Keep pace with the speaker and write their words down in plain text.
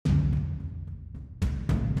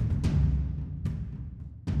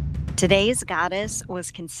Today's goddess was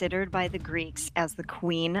considered by the Greeks as the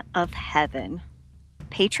queen of heaven,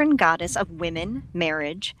 patron goddess of women,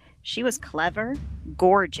 marriage. She was clever,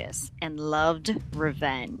 gorgeous, and loved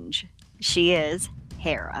revenge. She is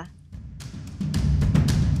Hera.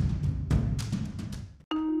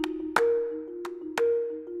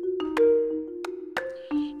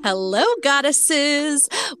 Hello, goddesses.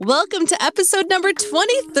 Welcome to episode number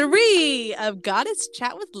 23 of Goddess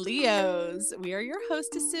Chat with Leos. We are your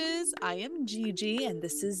hostesses. I am Gigi, and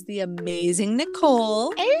this is the amazing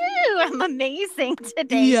Nicole. Ew, I'm amazing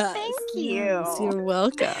today. Yes, Thank you. yes, you're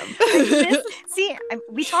welcome.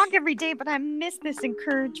 We talk every day, but I miss this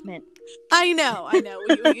encouragement. I know.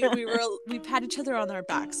 We pat each other on our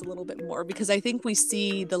backs a little bit more because I think we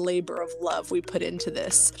see the labor of love we put into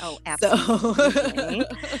this. Oh, absolutely.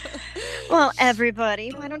 Well,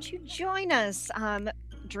 everybody, why don't you join us?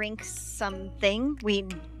 Drink something. We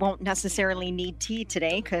won't necessarily need tea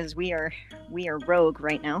today because we are rogue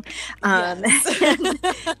right now.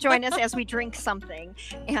 Yes. Join us as we drink something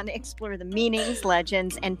and explore the meanings,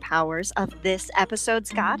 legends, and powers of this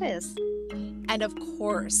episode's goddess. And of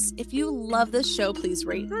course, if you love this show, please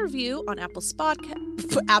rate and review on Apple's podcast.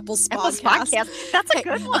 That's a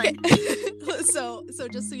good one. Okay. So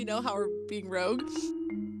just so you know how we're being rogue,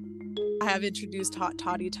 I have introduced hot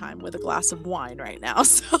toddy time with a glass of wine right now.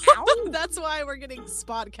 So that's why we're getting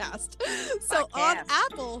Spodcast. So on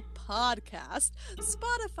Apple Podcast,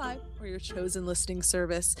 Spotify, or your chosen listening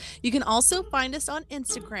service. You can also find us on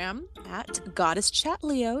Instagram at Goddess Chat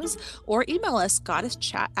Leos or email us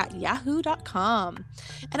goddesschat@yahoo.com.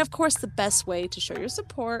 And of course, the best way to show your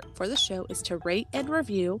support for the show is to rate and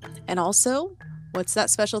review. And also, what's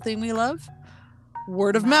that special thing we love?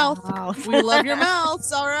 Word of mouth. We love your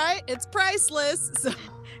mouths, all right? It's priceless. So.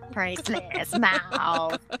 Priceless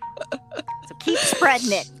mouth. So keep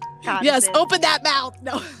spreading it. Goddesses. Yes, open that mouth.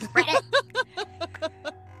 No. Spread it. Oh,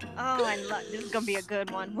 I love this. Is gonna be a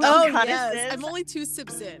good one. Well, yes. I'm only 2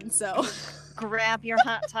 sips in, so grab your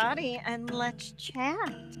hot toddy and let's chat.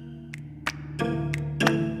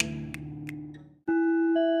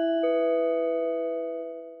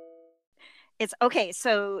 It's okay.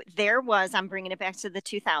 So I'm bringing it back to the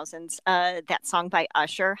 2000s. That song by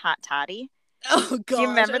Usher, Hot Toddy. Oh, God. Do you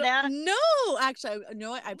remember that? No, actually,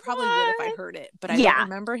 I probably would if I heard it, but I don't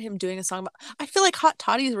remember him doing a song about. I feel like hot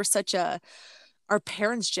toddies were such our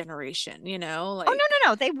parents' generation, you know? Like, oh,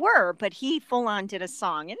 no, they were, but he full on did a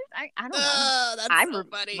song, and I don't know. That's so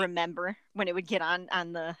funny. Remember when it would get on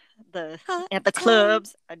the at the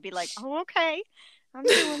clubs? I'd be like, oh, okay, I'm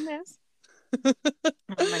doing this. Oh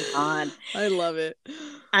my God, I love it.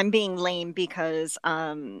 I'm being lame because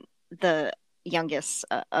the youngest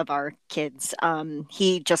of our kids,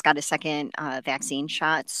 he just got a second vaccine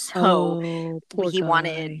shot, so he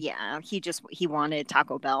wanted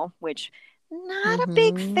Taco Bell, which not a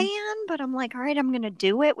big fan, but I'm like, all right, I'm gonna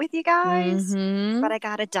do it with you guys. But I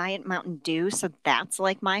got a Diet Mountain Dew, so that's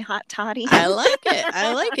like my hot toddy. I like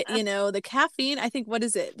it. You know, the caffeine, I think, what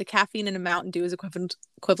is it? The caffeine in a Mountain Dew is equivalent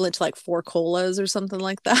to like 4 colas or something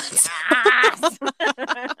like that. Yes!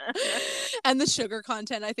 And the sugar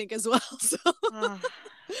content, I think, as well. So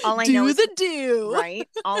all I know is the do. Right?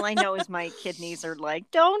 All I know is my kidneys are like,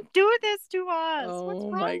 don't do this to us. What's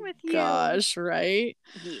wrong with you? Oh my gosh, right?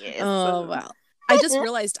 Yes. Oh, wow. I just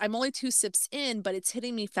realized I'm only 2 sips in, but it's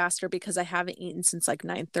hitting me faster because I haven't eaten since like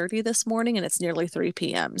 9:30 this morning and it's nearly 3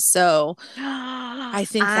 p.m. So I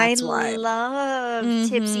think that's why. I love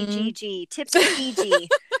Tipsy Gigi,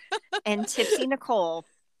 and Tipsy Nicole.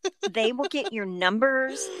 They will get your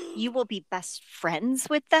numbers. You will be best friends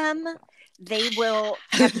with them. They will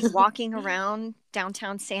have you walking around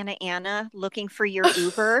downtown Santa Ana looking for your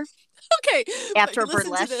Uber. Okay. After a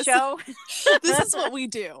burlesque show. This is what we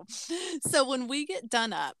do. So when we get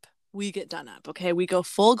done up, okay? We go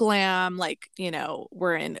full glam, like, you know,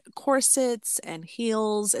 we're in corsets and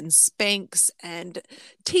heels and Spanx and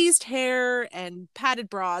teased hair and padded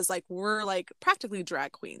bras. Like, we're like practically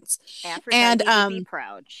drag queens. Aphrodite would be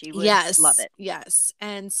proud. She would love it. Yes.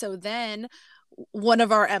 And so then one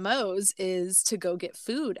of our MOs is to go get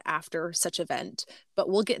food after such event, but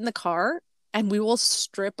we'll get in the car and we will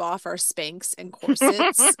strip off our Spanx and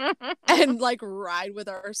corsets and like ride with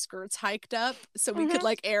our skirts hiked up so we could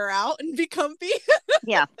like air out and be comfy.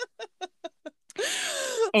 Yeah.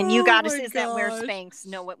 And you goddesses that wear Spanx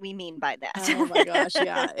know what we mean by that. Oh my gosh,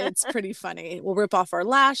 yeah. It's pretty funny. We'll rip off our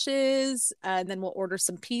lashes and then we'll order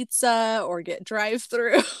some pizza or get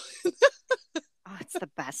drive-through. Oh, it's the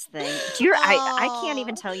best thing. Do you? I can't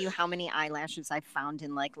even tell you how many eyelashes I've found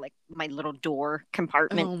in like my little door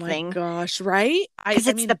compartment Oh my thing. gosh, right? Because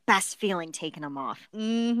I it's mean, the best feeling taking them off.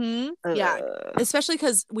 yeah, especially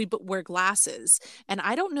because we wear glasses, and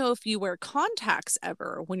I don't know if you wear contacts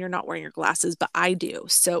ever when you're not wearing your glasses, but I do.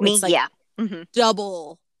 So Me, it's like yeah. Mm-hmm.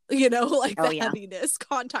 double, like Oh the yeah. heaviness,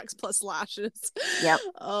 contacts plus lashes. Yep.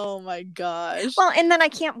 Oh my gosh. Well, and then I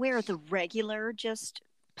can't wear the regular, just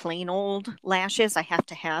plain old lashes. I have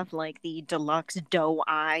to have like the deluxe doe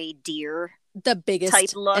eye deer The type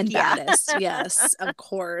biggest look. and Yeah. baddest. Yes, of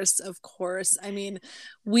course. Of course. I mean,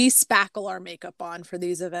 we spackle our makeup on for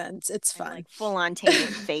these events. It's I'm fun. like full on Tammy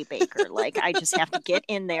Faye Baker. Like I just have to get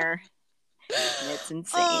in there. And it's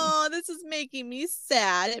insane. Oh, this is making me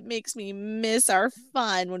sad. It makes me miss our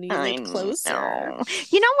fun when we lived closer.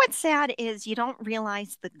 You know what's sad is you don't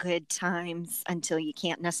realize the good times until you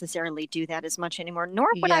can't necessarily do that as much anymore, nor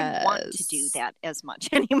would I want to do Yes. that as much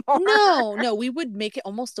anymore. No, we would make it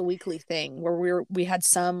almost a weekly thing where we had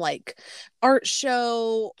some like art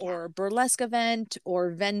show or burlesque event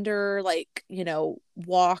or vendor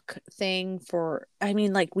walk thing for, I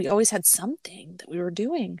mean, like we always had something that we were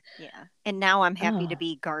doing. Yeah. And now I'm happy to Oh.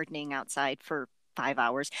 be gardening outside for 5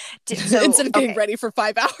 hours. Instead of getting ready for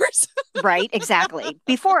 5 hours. Right, exactly.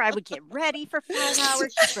 Before I would get ready for 5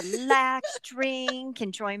 hours, just relax, drink,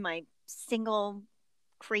 enjoy my single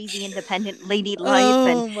crazy independent lady life.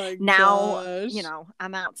 Oh And my now, gosh.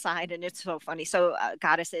 I'm outside and it's so funny. So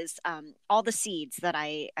goddesses, all the seeds that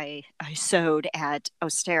I sowed at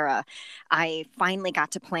Ostera, I finally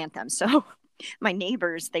got to plant them. So my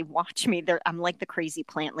neighbors, they watch me. I'm like the crazy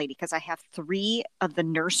plant lady because I have 3 of the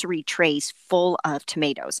nursery trays full of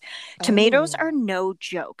tomatoes. Tomatoes are no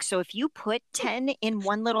joke. So if you put 10 in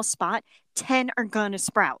one little spot, 10 are gonna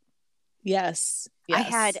sprout. Yes. I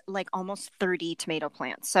had like almost 30 tomato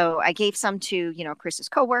plants. So I gave some to, Chris's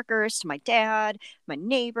coworkers, to my dad, my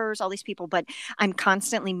neighbors, all these people, but I'm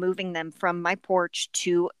constantly moving them from my porch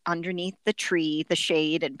to underneath the tree, the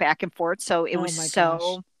shade, and back and forth. So it was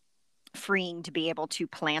so freeing to be able to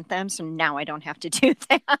plant them. So now I don't have to do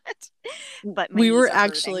that. But we were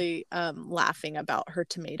actually laughing about her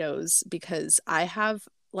tomatoes because I have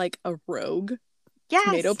like a rogue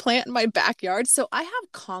tomato plant in my backyard. So I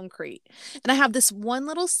have concrete and I have this one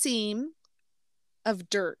little seam of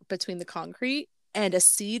dirt between the concrete, and a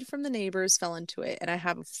seed from the neighbors fell into it. And I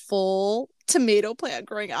have a full tomato plant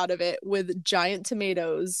growing out of it with giant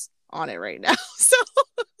tomatoes on it right now. So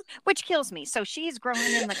which kills me. So she's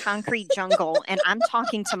growing in the concrete jungle and I'm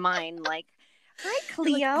talking to mine like, hi,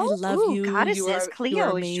 Cleo. Like, I love you. Goddesses,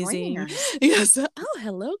 Cleo is joining us. Yes. Oh,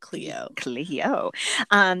 hello, Cleo. Cleo.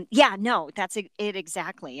 Yeah, no, that's it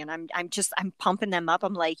exactly. And I'm pumping them up.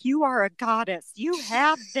 I'm like, you are a goddess. You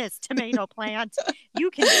have this tomato plant.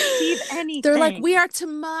 You can achieve anything. They're like, we are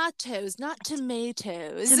tomatoes, not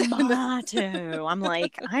tomatoes. Tomato. I'm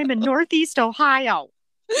like, I'm in Northeast Ohio.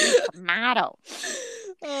 Tomato.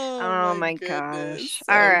 Oh my gosh.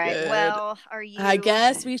 So all right. Good. Well, are you? I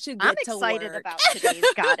guess we should get I'm excited about today's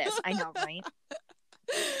goddess. I know, right?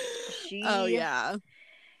 Oh, yeah.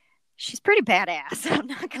 She's pretty badass. I'm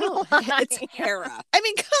not going to lie. It's Hera. I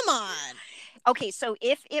mean, come on. Okay, so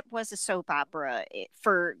if it was a soap opera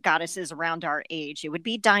for goddesses around our age, it would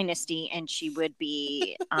be Dynasty, and she would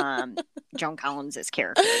be Joan Collins'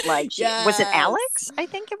 character. Like, was it Alex? I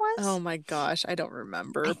think it was. Oh my gosh, I don't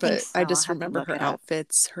remember, but I just remember her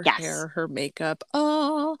outfits, her hair, her makeup.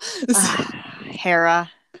 Oh,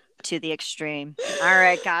 Hera to the extreme. All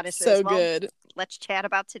right, goddesses. So good. Let's chat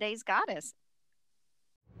about today's goddess.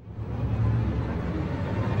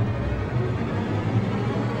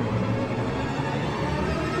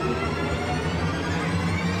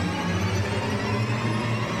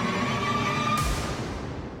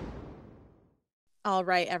 All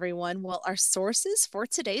right, everyone. Well, our sources for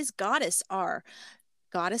today's goddess are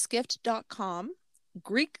goddessgift.com,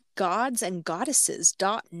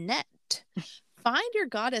 GreekGodsAndGoddesses.net, Find Your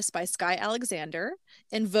Goddess by Sky Alexander,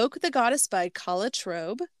 Invoke the Goddess by Kala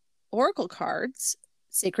Trobe, Oracle Cards,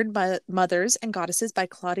 Sacred Mothers and Goddesses by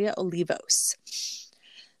Claudia Olivos.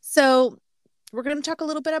 So we're going to talk a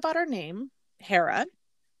little bit about her name, Hera,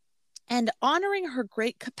 and honoring her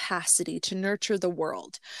great capacity to nurture the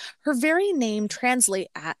world. Her very name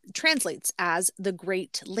translates as the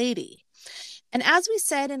Great Lady. And as we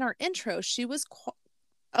said in our intro, she was,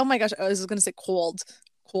 oh my gosh, I was going to say cold.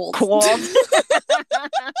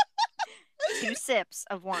 2 sips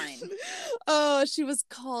of wine. Oh, she was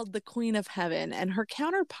called the Queen of Heaven, and her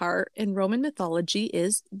counterpart in Roman mythology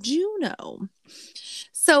is Juno.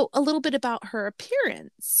 So a little bit about her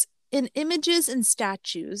appearance. In images and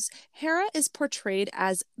statues, Hera is portrayed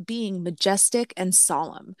as being majestic and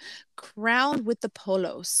solemn, crowned with the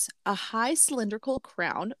polos, a high cylindrical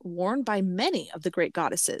crown worn by many of the great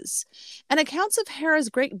goddesses. And accounts of Hera's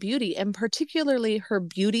great beauty, and particularly her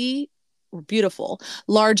beautiful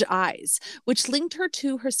large eyes, which linked her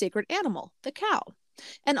to her sacred animal, the cow.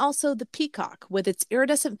 And also the peacock with its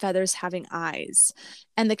iridescent feathers having eyes.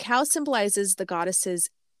 And the cow symbolizes the goddess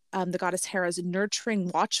Hera's nurturing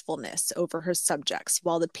watchfulness over her subjects,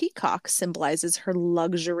 while the peacock symbolizes her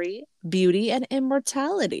luxury, beauty, and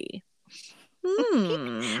immortality.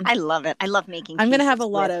 I love it. I love making. I'm gonna have a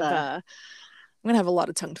lot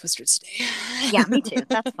of tongue twisters today. Yeah, me too.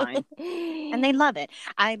 That's fine. And they love it.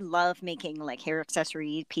 I love making like hair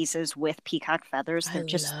accessory pieces with peacock feathers.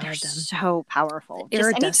 They're so powerful. The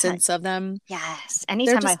iridescence of them. Yes.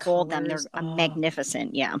 Anytime I hold them, they're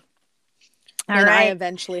magnificent. Yeah. And I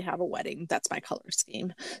eventually have a wedding. That's my color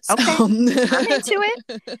scheme. So. Okay. I'm into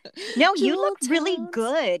it. No, you look really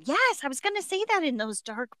good. Yes, I was going to say that in those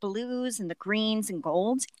dark blues and the greens and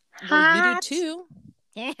golds. Well, you do too.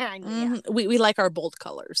 Yeah, I know. We like our bold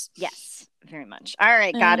colors. Yes, very much. All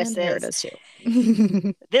right, goddesses. Here it is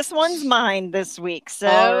too. This one's mine this week. So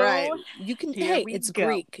all right, you can. Hey, it's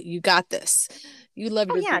Greek. You got this. You love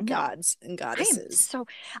your Greek gods and goddesses.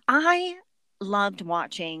 I loved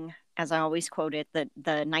watching, as I always quote it, the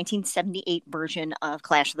 1978 version of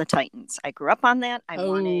Clash of the Titans. I grew up on that. I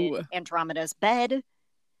wanted Andromeda's bed.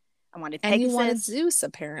 I wanted Pegasus. And you wanted Zeus,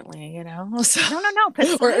 apparently, you know? So... No.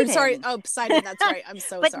 Poseidon. Poseidon. That's right. I'm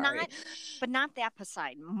so sorry. But not that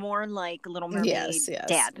Poseidon. More like Little Mermaid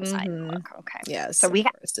dad Poseidon look. Okay. Yes. So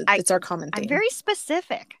it's our common thing. I'm very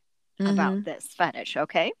specific about this fetish,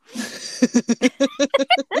 okay?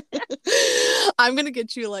 I'm going to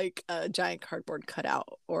get you like a giant cardboard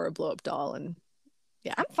cutout or a blow-up doll, and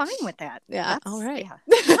yeah. I'm fine with that. Yeah. All right. Yeah.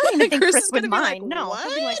 I don't even think Chris would mind. No.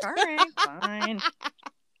 I'll be like, all right, fine.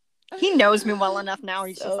 He knows me well enough now.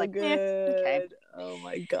 He's just like, okay. Oh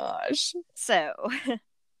my gosh. So,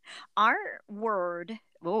 our word.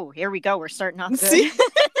 Oh, here we go. We're starting off good. See?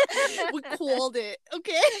 We called it.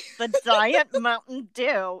 Okay. The Diet Mountain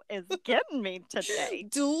Dew is getting me today.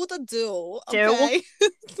 Do the dew. Okay.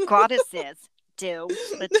 Goddesses. Do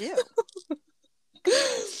the dew.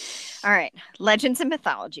 All right. Legends and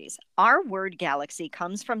mythologies. Our word galaxy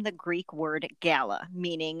comes from the Greek word gala,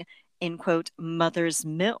 meaning, in quote, mother's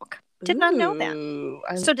milk. Did not know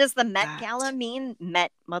that. So does the Met Gala mean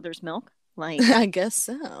Met mother's milk? Like, I guess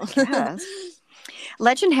so. Yes.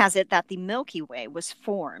 Legend has it that the Milky Way was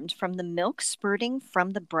formed from the milk spurting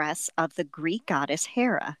from the breasts of the Greek goddess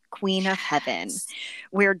Hera, queen of heaven,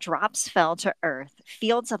 where drops fell to earth,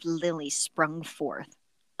 fields of lilies sprung forth.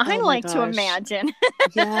 I like to imagine.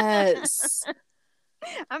 Yes.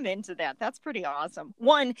 I'm into that. That's pretty awesome.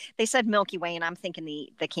 One, they said Milky Way, and I'm thinking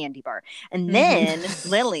the candy bar. And then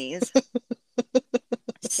lilies.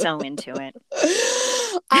 So into it.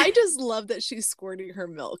 I just love that she's squirting her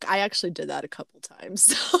milk. I actually did that a couple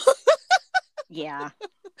times. Yeah.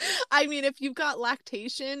 I mean, if you've got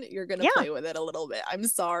lactation, you're going to play with it a little bit. I'm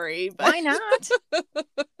sorry. But... Why not?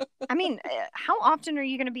 I mean, how often are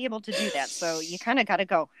you going to be able to do that? So you kind of got to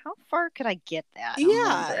go, how far could I get that?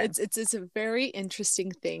 Yeah, it's a very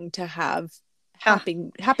interesting thing to have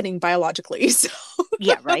happening biologically. So.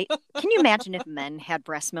 Yeah, right? Can you imagine if men had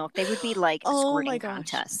breast milk? They would be like a squirting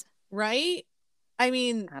contest. Right? I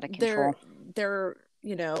mean, out of control. They're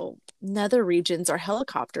you know, nether regions are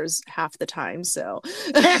helicopters half the time, so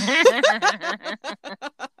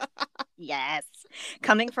yes,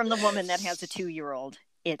 coming from the woman that has a 2-year-old,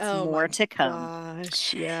 it's more to come.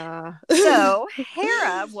 Gosh, yeah. So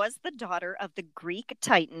Hera was the daughter of the Greek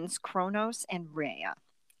titans Kronos and Rhea,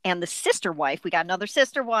 and the sister wife. We got another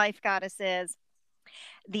sister wife, goddesses.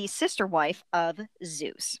 The sister wife of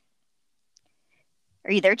Zeus.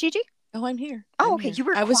 Are you there, Gigi? Oh, I'm here. Oh, okay. You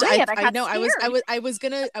were quiet. I know. I was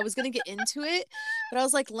gonna get into it, but I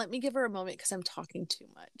was like, let me give her a moment because I'm talking too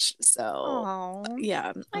much. So,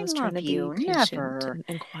 yeah, I was trying to be patient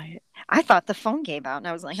and quiet. I thought the phone gave out, and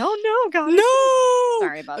I was like, oh no, God, no.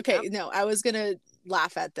 Sorry about that. Okay, no, I was gonna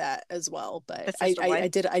laugh at that as well, but I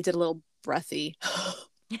did a little breathy,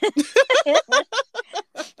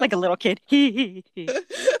 like a little kid.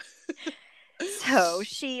 So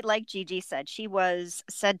she, like Gigi said, she was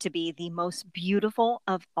said to be the most beautiful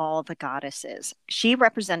of all the goddesses. She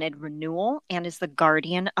represented renewal and is the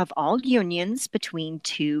guardian of all unions between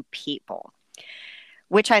two people,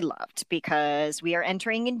 which I loved because we are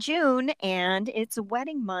entering in June and it's a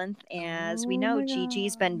wedding month. As we know,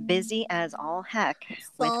 Gigi's been busy as all heck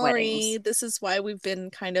with weddings. This is why we've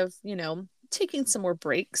been kind of, taking some more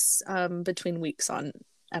breaks between weeks on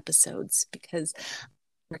episodes because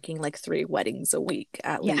I'm working like 3 weddings a week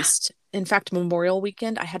at least. In fact, Memorial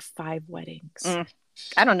weekend, I had 5 weddings.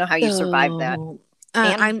 I don't know how you survived that.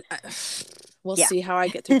 We'll see how I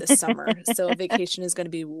get through this summer. So vacation is going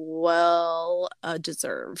to be well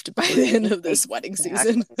deserved by the end of this wedding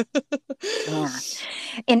season.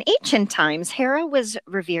 In ancient times, Hera was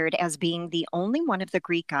revered as being the only one of the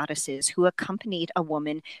Greek goddesses who accompanied a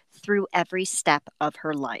woman through every step of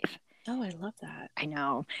her life. Oh, I love that. I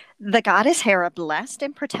know. The goddess Hera blessed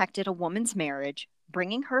and protected a woman's marriage,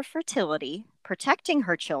 bringing her fertility, protecting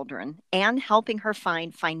her children, and helping her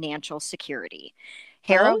find financial security.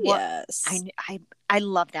 Hera, yes. I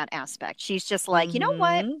love that aspect. She's just like, you know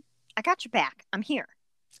what? I got your back. I'm here.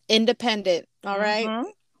 Independent. All right.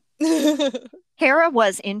 Hera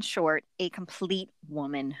was, in short, a complete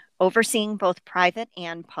woman, overseeing both private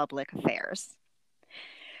and public affairs.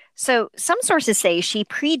 So some sources say she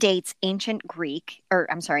predates ancient Greece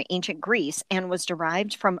and was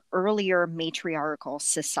derived from earlier matriarchal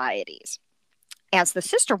societies. As the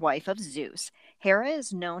sister wife of Zeus, Hera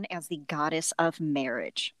is known as the goddess of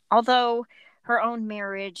marriage, although her own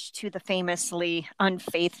marriage to the famously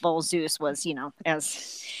unfaithful Zeus was,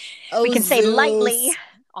 as we can say lightly,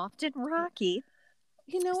 often rocky.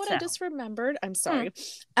 You know what I just remembered? I'm sorry.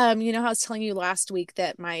 You know how I was telling you last week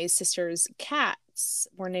that my sister's cats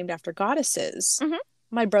were named after goddesses?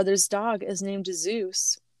 My brother's dog is named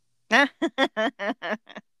Zeus. So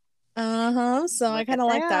I kind of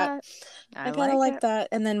like that. I kind of like that.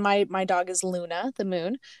 And then my dog is Luna, the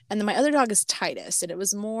moon. And then my other dog is Titus. And it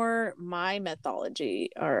was more my mythology,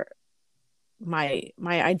 or my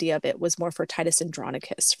idea of it was more for Titus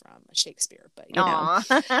Andronicus from Shakespeare. But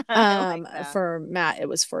for Matt, it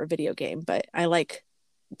was for a video game. But I like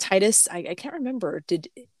Titus. I can't remember.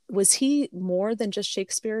 Was he more than just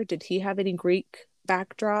Shakespeare? Did he have any Greek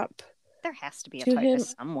backdrop? There has to be a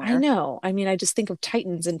Titus somewhere. I know. I mean, I just think of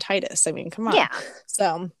Titans and Titus. I mean, come on. Yeah.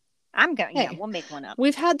 So I'm going. Hey, we'll make one up.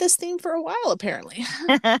 We've had this theme for a while, apparently.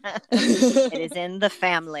 It is in the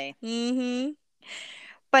family.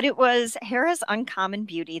 But it was Hera's uncommon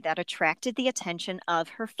beauty that attracted the attention of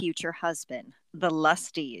her future husband, the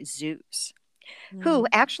lusty Zeus, who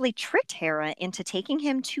actually tricked Hera into taking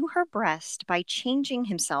him to her breast by changing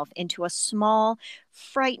himself into a small,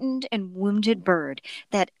 frightened, and wounded bird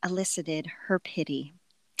that elicited her pity.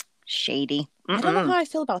 Shady. I don't know how I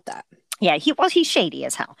feel about that. Yeah, he's shady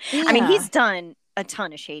as hell. Yeah. I mean, he's done a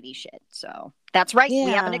ton of shady shit. So that's right. Yeah.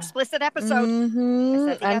 We have an explicit episode.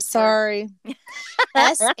 I'm sorry.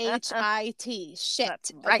 SHIT.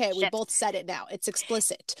 Shit. Right, okay, shit. We both said it now. It's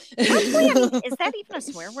explicit. Actually, I mean, is that even a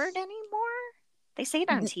swear word anymore? They say it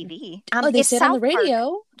on TV. They say it on the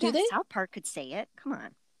radio. Do they? South Park could say it. Come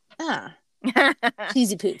on.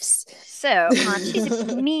 Cheesy poofs. So,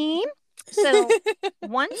 cheesy So,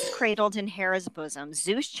 once cradled in Hera's bosom,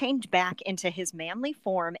 Zeus changed back into his manly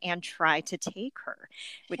form and tried to take her,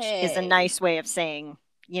 which is a nice way of saying,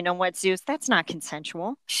 you know what, Zeus, that's not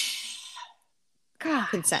consensual. God.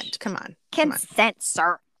 Consent. Come on. Consent,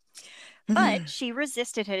 sir. But she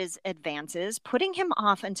resisted his advances, putting him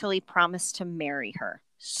off until he promised to marry her.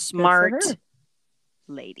 Smart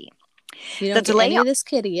lady. You don't get any of this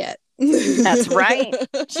kitty yet. That's right.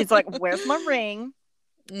 She's like, where's my ring?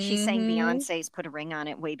 She sang Beyonce's Put a Ring on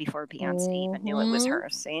It way before Beyonce even knew it was her.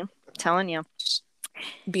 See? I'm telling you.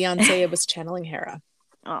 Beyonce was channeling Hera.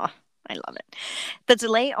 Oh, I love it. The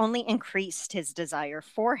delay only increased his desire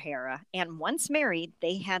for Hera, and once married,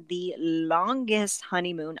 they had the longest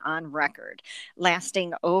honeymoon on record,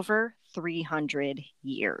 lasting over 300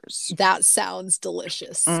 years. That sounds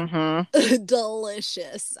delicious.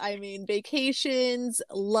 Delicious. I mean, vacations,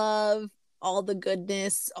 love, all the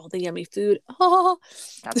goodness, all the yummy food. Oh,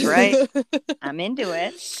 that's right. I'm into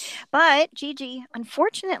it. But Gigi,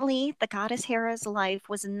 unfortunately, the goddess Hera's life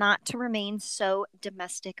was not to remain so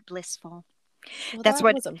domestic blissful. Well, that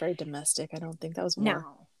wasn't very domestic. I don't think that was more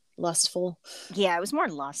lustful. Yeah, it was more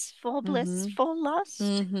lustful, blissful lust.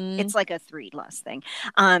 It's like a 3 lust thing.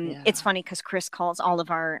 It's funny because Chris calls all of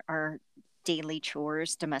our daily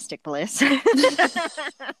chores domestic bliss.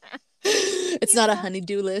 It's not a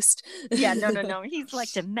honey-do list. Yeah, no. He's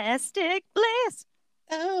like domestic bliss.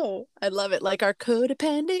 Oh, I love it. Like our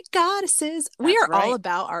codependent goddesses. We are all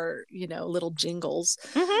about our, little jingles.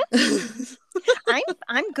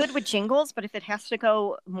 I'm good with jingles, but if it has to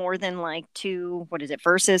go more than like 2,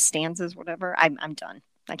 verses, stanzas, whatever, I'm done.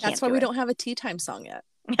 I can't. That's why we don't have a tea time song yet.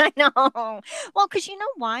 I know. Well, because you know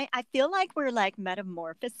why? I feel like we're like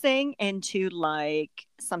metamorphosing into like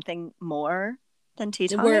something more. than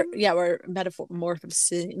Teton. We're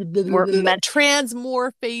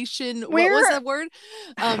transmorphation. What was that word?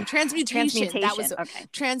 Transmutation. That was okay.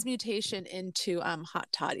 Transmutation into hot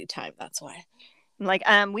toddy time. That's why. Like,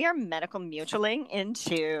 we are medical mutualing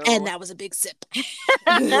into, and that was a big sip. Keep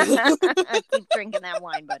drinking that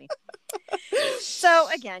wine, buddy. So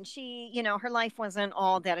again, she, her life wasn't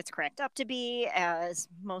all that it's cracked up to be, as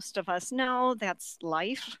most of us know. That's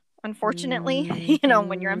life, unfortunately.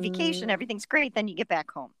 When you're on vacation, everything's great. Then you get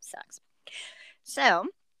back home, sucks. So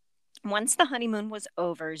once the honeymoon was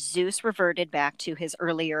over, Zeus reverted back to his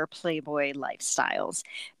earlier playboy lifestyles.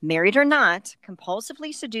 Married or not,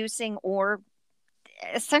 compulsively seducing or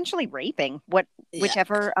essentially raping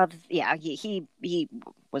whichever of he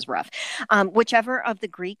was rough, whichever of the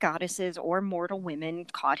Greek goddesses or mortal women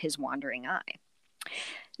caught his wandering eye.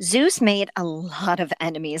 Zeus made a lot of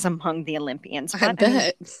enemies among the Olympians. I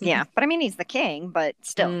bet. But he's the king, but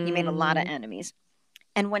still, he made a lot of enemies.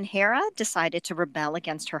 And when Hera decided to rebel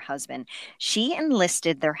against her husband, she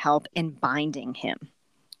enlisted their help in binding him,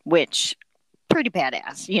 which pretty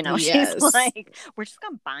badass. She's like, we're just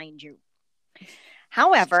gonna bind you.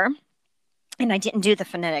 However, and I didn't do the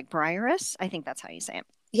phonetic Briareus. I think that's how you say it.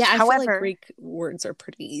 Yeah, I feel like Greek words are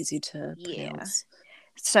pretty easy to pronounce.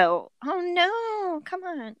 So, oh no, come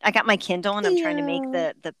on. I got my Kindle and I'm trying to make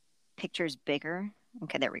the pictures bigger.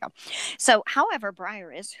 Okay, there we go. So, however,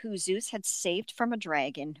 Briareus, who Zeus had saved from a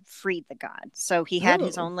dragon, freed the god. So he had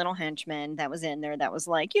his own little henchman that was in there that was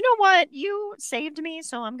like, you know what? You saved me,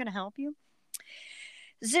 so I'm going to help you.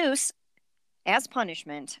 Zeus, as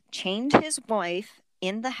punishment, chained his wife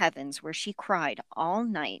in the heavens, where she cried all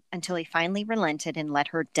night until he finally relented and let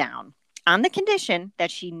her down, on the condition that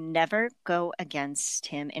she never go against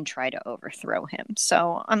him and try to overthrow him.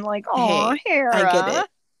 So I'm like, oh, Hera. I get it.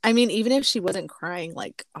 Even if she wasn't crying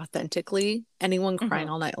like authentically, anyone crying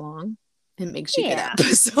all night long, it makes you get up.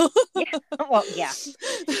 So. Well, yeah.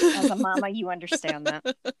 As a mama, you understand that.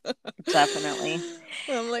 Definitely.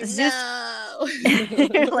 I'm like, Zeus, no.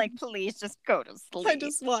 like, please just go to sleep. I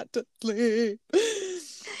just want to sleep.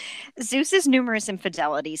 Zeus's numerous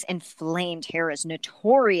infidelities inflamed Hera's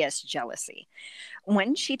notorious jealousy.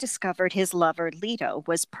 When she discovered his lover Leto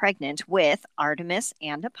was pregnant with Artemis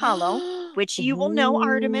and Apollo, which you will know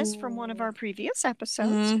Artemis from one of our previous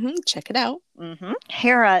episodes. Check it out.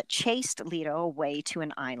 Hera chased Leto away to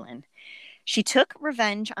an island. She took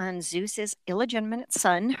revenge on Zeus's illegitimate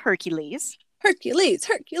son, Hercules. Hercules.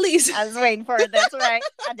 I was waiting for it. That's right.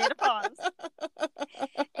 I did a pause.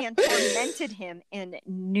 And tormented him in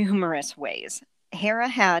numerous ways. Hera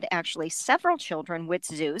had actually several children with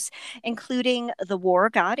Zeus, including the war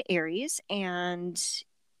god Ares and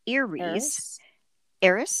Ares. So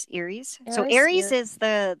Ares is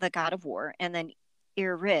the god of war, and then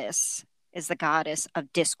Eris is the goddess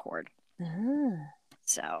of discord.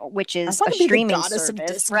 So, which is a streaming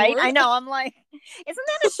service, right? I know. I'm like, isn't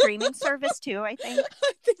that a streaming service too? I think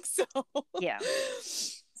so. Yeah.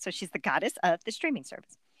 So she's the goddess of the streaming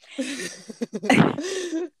service.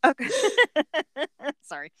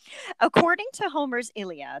 Sorry. According to Homer's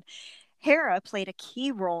Iliad, Hera played a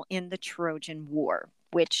key role in the Trojan War,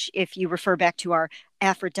 which, if you refer back to our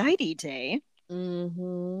Aphrodite Day,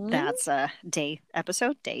 that's a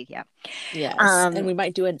episode. Yeah. Yes. And we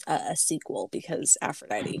might do a sequel because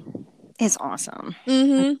Aphrodite is awesome.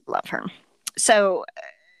 I love her. So,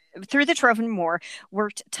 through the Trojan War,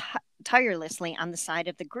 worked tirelessly on the side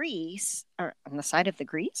of the Greece,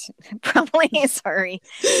 probably, sorry,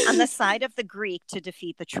 on the side of the Greek to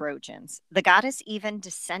defeat the Trojans. The goddess even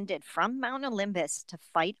descended from Mount Olympus to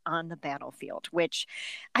fight on the battlefield, which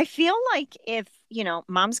I feel like if,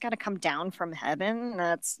 mom's got to come down from heaven,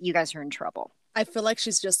 you guys are in trouble. I feel like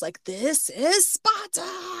she's just like, this is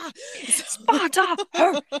Sparta! Sparta!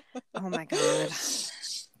 Oh my God.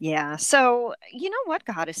 Yeah. So, you know what,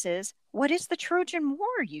 goddesses? What is the Trojan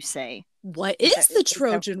War, you say? What is the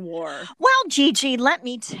Trojan War? Well, Gigi, let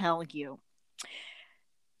me tell you.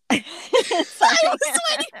 I was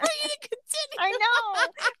waiting for you to continue. I know.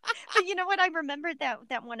 But you know what? I remembered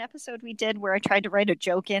that one episode we did where I tried to write a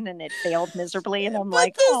joke in and it failed miserably. And I'm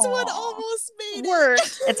like, this one almost made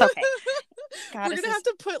it. It's okay. We're going to have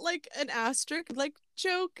to put like an asterisk, like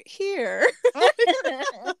joke here.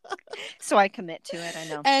 So I commit to it, I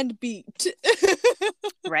know. And beat.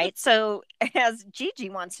 Right? So as Gigi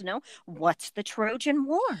wants to know, what's the Trojan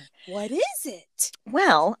War? What is it?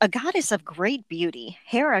 Well, a goddess of great beauty,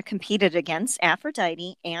 Hera competed against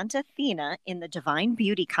Aphrodite and Athena in the divine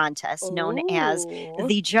beauty contest known as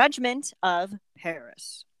the Judgment of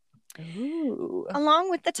Paris. Ooh. Along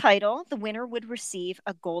with the title, the winner would receive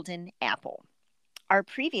a golden apple. our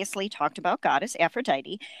previously talked about goddess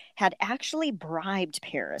Aphrodite had actually bribed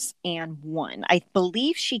Paris and won. I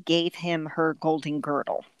believe she gave him her golden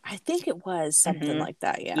girdle. I think it was something like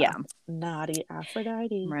that. Yeah. Yeah. Naughty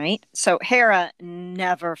Aphrodite. Right. So Hera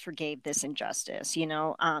never forgave this injustice.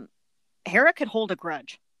 Hera could hold a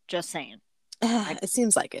grudge. Just saying. It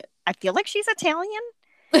seems like it. I feel like she's Italian.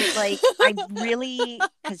 Like, I really,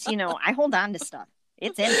 because, I hold on to stuff.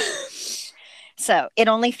 It's in me. So it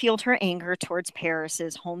only fueled her anger towards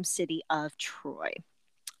Paris's home city of Troy.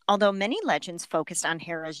 Although many legends focused on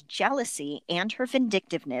Hera's jealousy and her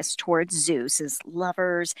vindictiveness towards Zeus's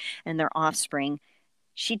lovers and their offspring,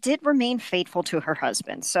 she did remain faithful to her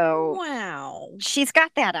husband. So wow, she's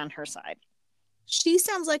got that on her side. She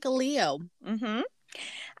sounds like a Leo. Mm-hmm.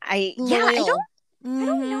 I don't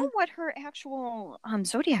know what her actual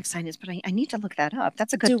zodiac sign is, but I need to look that up.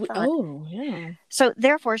 That's a good thought. Oh, yeah. So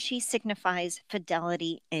therefore, she signifies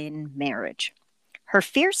fidelity in marriage. Her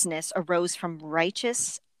fierceness arose from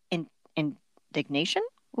righteous indignation.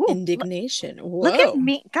 Ooh, indignation. Whoa. Look at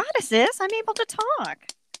me, goddesses! I'm able to talk.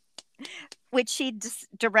 Which she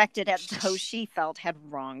directed at those she felt had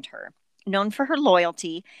wronged her. Known for her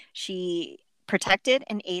loyalty, she protected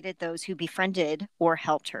and aided those who befriended or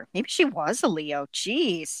helped her. Maybe she was a Leo.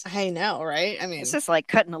 Jeez. I know, right? I mean, this is like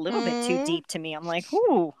cutting a little bit too deep to me. I'm like,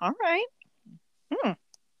 ooh, all right.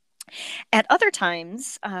 At other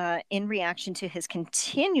times, in reaction to his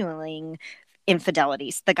continuing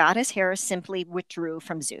infidelities, the goddess Hera simply withdrew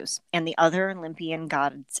from Zeus and the other Olympian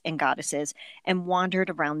gods and goddesses and wandered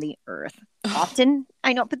around the earth. Often,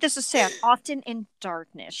 I know, but this is sad, often in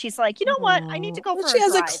darkness. She's like, you know what? I need to go for a drive. She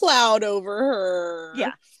has a cloud over her.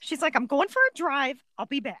 Yeah. She's like, I'm going for a drive. I'll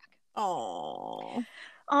be back. Oh.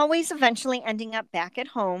 Always eventually ending up back at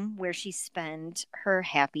home where she spent her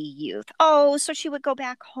happy youth. Oh, so she would go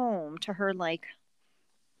back home to her, like,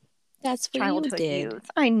 that's what childhood you did. Youth.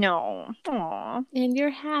 I know. Aww. And you're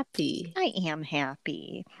happy. I am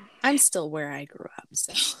happy. I'm still where I grew up,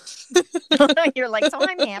 so. You're like, so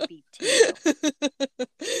I'm happy too.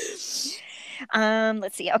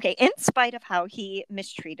 Let's see. Okay. In spite of how he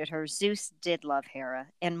mistreated her, Zeus did love Hera,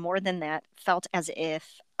 and more than that, felt as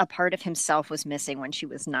if a part of himself was missing when she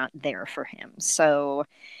was not there for him. So,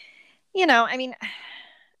 I mean,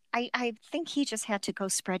 I think he just had to go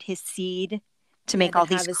spread his seed to make all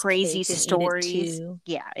these crazy stories.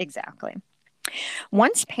 Yeah, exactly.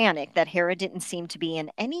 Once panicked that Hera didn't seem to be in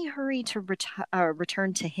any hurry to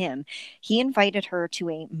return to him, he invited her to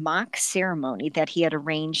a mock ceremony that he had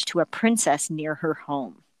arranged to a princess near her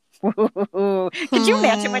home. Could you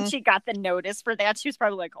imagine when she got the notice for that? She was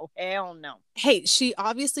probably like, oh, hell no. Hey, she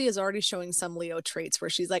obviously is already showing some Leo traits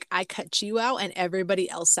where she's like, I cut you out and everybody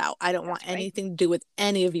else out. I don't want anything to do with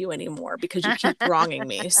any of you anymore because you keep wronging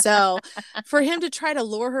me. So for him to try to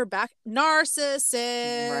lure her back,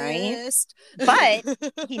 narcissist. Right.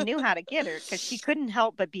 But he knew how to get her because she couldn't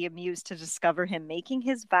help but be amused to discover him making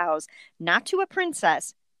his vows not to a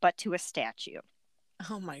princess, but to a statue.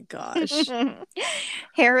 Oh my gosh.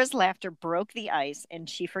 Hera's laughter broke the ice and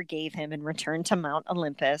she forgave him and returned to Mount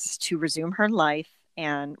Olympus to resume her life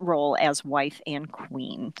and role as wife and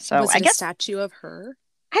queen. So was it a statue of her?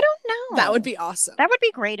 I don't know. That would be awesome. That would be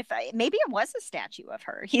great maybe it was a statue of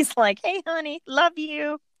her. He's like, hey, honey, love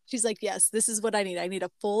you. She's like, yes, this is what I need. I need a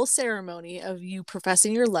full ceremony of you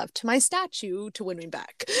professing your love to my statue to win me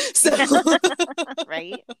back. So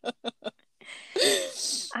right.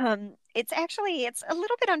 It's a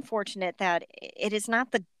little bit unfortunate that it is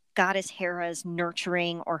not the goddess Hera's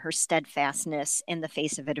nurturing or her steadfastness in the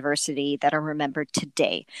face of adversity that are remembered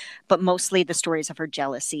today, but mostly the stories of her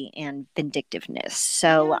jealousy and vindictiveness.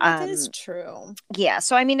 So that is true. Yeah.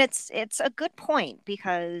 So I mean, it's a good point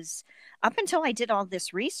because up until I did all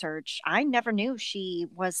this research, I never knew she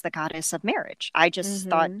was the goddess of marriage. I just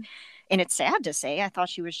thought, and it's sad to say, I thought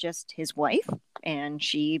she was just his wife and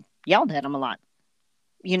she yelled at him a lot.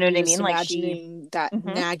 You know what I mean? Like that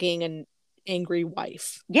nagging and angry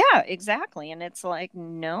wife. Yeah, exactly. And it's like,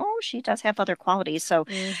 no, she does have other qualities. So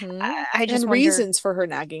I just wonder... reasons for her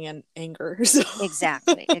nagging and anger. So.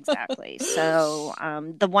 Exactly. So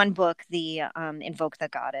the one book, the Invoke the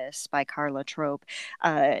Goddess by Carla Trope,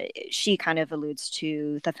 she kind of alludes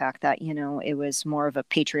to the fact that, it was more of a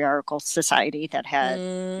patriarchal society that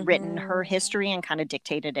had written her history and kind of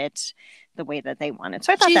dictated it the way that they wanted.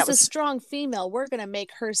 So I thought she's that was a strong female. We're going to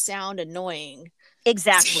make her sound annoying.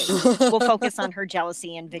 Exactly. We'll focus on her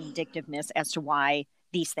jealousy and vindictiveness as to why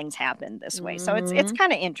these things happen this way. So it's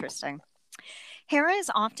kind of interesting. Hera is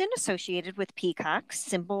often associated with peacocks,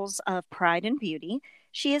 symbols of pride and beauty.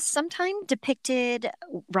 She is sometimes depicted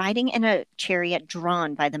riding in a chariot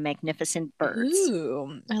drawn by the magnificent birds.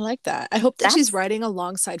 Ooh, I like that. I hope that she's riding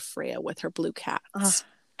alongside Freya with her blue cats.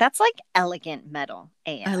 That's like elegant metal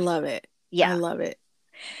AF. I love it. Yeah. I love it.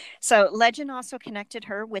 So legend also connected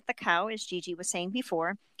her with the cow, as Gigi was saying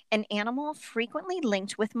before, an animal frequently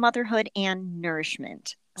linked with motherhood and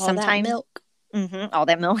nourishment. Sometimes that milk. All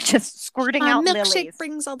that milk just squirting out milkshake lilies.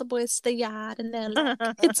 Brings all the boys to the yard, and they're like,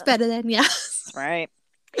 it's better than That's right.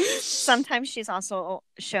 Sometimes she's also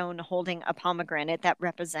shown holding a pomegranate that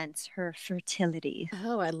represents her fertility.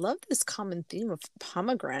 Oh, I love this common theme of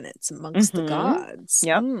pomegranates amongst the gods.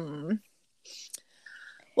 Yep.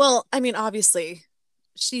 Well, I mean, obviously,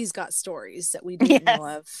 she's got stories that we didn't know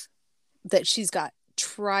of. That she's got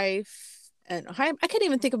and I can't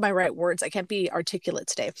even think of my right words. I can't be articulate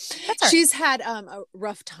today. She's had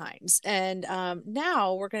rough times, and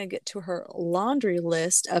now we're gonna get to her laundry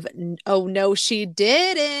list of oh no she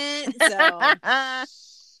didn't. So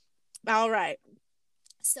all right,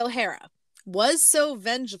 so Hera was so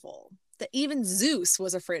vengeful that even Zeus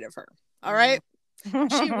was afraid of her. All right,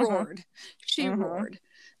 she roared.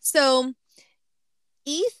 So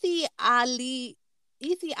Ithiaila.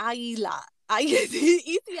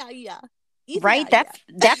 Right, that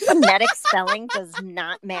phonetic spelling does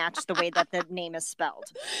not match the way that the name is spelled.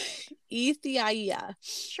 Ithiaia,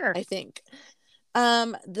 sure, I think.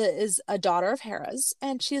 Is a daughter of Hera's,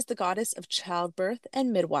 and she is the goddess of childbirth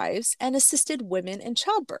and midwives, and assisted women in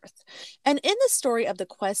childbirth. And in the story of the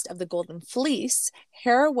quest of the Golden Fleece,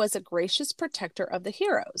 Hera was a gracious protector of the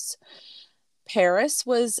heroes. Paris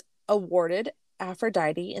was awarded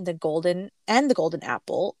Aphrodite in the golden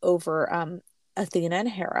apple over Athena and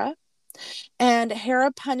Hera. And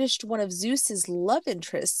Hera punished one of Zeus's love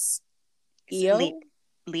interests, Io.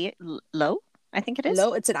 Lo, I think it is.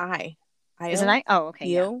 Lo, it's an I. Is it an I? Oh,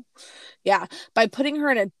 okay. Io. Yeah, by putting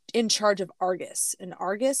her in charge of Argus. And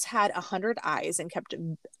Argus had 100 eyes and kept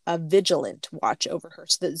a vigilant watch over her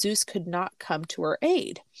so that Zeus could not come to her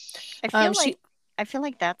aid. I feel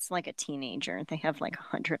like that's like a teenager. They have like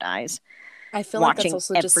 100 eyes. I feel like that's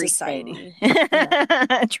also just society.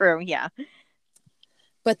 True, yeah.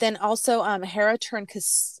 But then also Hera turned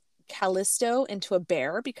Callisto into a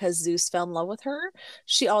bear because Zeus fell in love with her.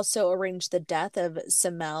 She also arranged the death of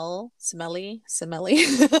Semele.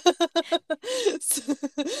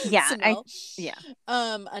 Yeah.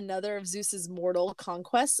 Another of Zeus's mortal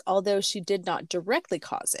conquests, although she did not directly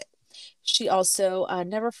cause it. She also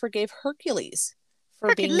never forgave Hercules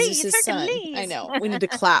for being Zeus's son. I know. We need to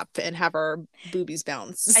clap and have our boobies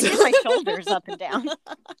bounce. I did my shoulders up and down.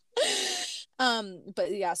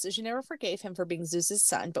 But yeah, so she never forgave him for being Zeus's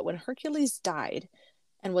son. But when Hercules died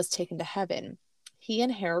and was taken to heaven, he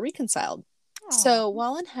and Hera reconciled. Aww. So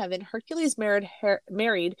while in heaven, Hercules married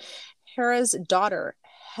Hera's daughter,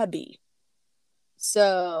 Hebe.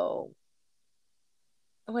 So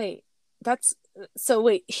wait,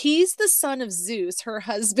 he's the son of Zeus, her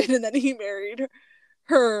husband, and then he married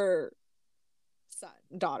her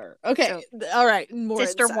daughter. Okay. So, all right. More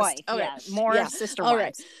sister incest. wife. Okay. Yeah. More sister all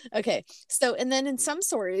wives. Right. Okay. So, and then in some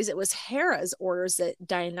stories, it was Hera's orders that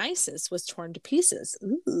Dionysus was torn to pieces.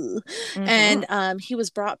 Ooh. And he was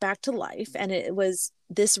brought back to life. And it was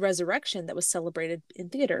this resurrection that was celebrated in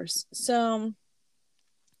theaters. So,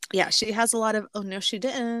 yeah, she has a lot of, oh, no, she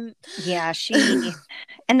didn't. Yeah,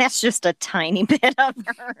 and that's just a tiny bit of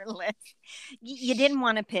her list. You didn't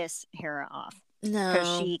want to piss Hera off. No.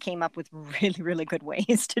 Because she came up with really, really good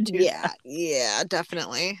ways to do that. Yeah,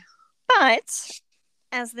 definitely. But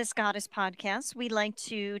as this goddess podcast, we like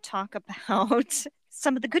to talk about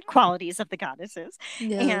some of the good qualities of the goddesses.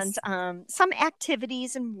 Yes. And some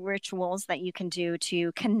activities and rituals that you can do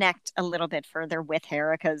to connect a little bit further with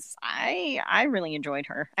Hera, because I really enjoyed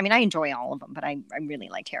her. I mean, I enjoy all of them, but I really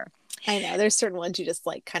liked Hera. I know there's certain ones you just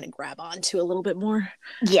like kind of grab onto a little bit more.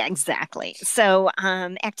 Yeah, exactly. So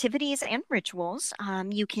activities and rituals.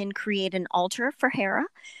 You can create an altar for Hera.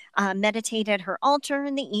 Meditate at her altar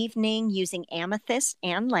in the evening using amethyst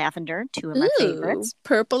and lavender, two of my favorites.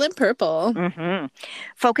 Purple and purple. Mm-hmm.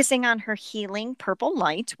 Focusing on her healing purple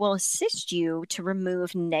light will assist you to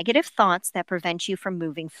remove negative thoughts that prevent you from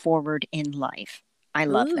moving forward in life. I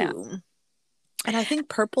love that. And I think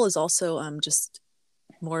purple is also just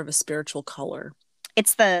more of a spiritual color. I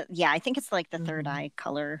think it's like the third eye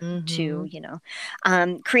color too,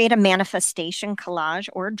 create a manifestation collage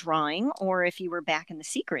or a drawing, or if you were back in the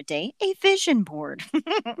secret day, a vision board.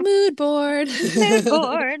 Mood board.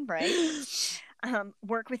 Right.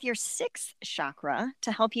 Work with your sixth chakra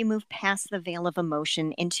to help you move past the veil of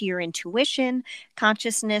emotion into your intuition,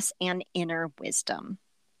 consciousness, and inner wisdom.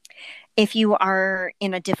 If you are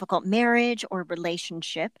in a difficult marriage or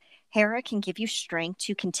relationship, Hera can give you strength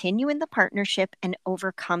to continue in the partnership and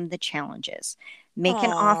overcome the challenges. Make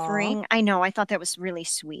an Aw. offering. I know, I thought that was really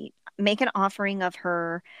sweet. Make an offering of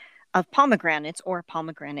her of pomegranates or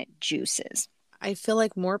pomegranate juices. I feel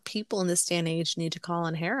like more people in this day and age need to call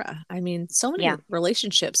on Hera. I mean, so many Yeah,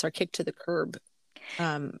 relationships are kicked to the curb.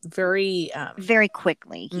 Very very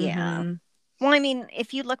quickly. Yeah. mhm. Well, I mean,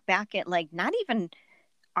 if you look back at like not even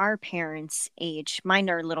our parents' age, mine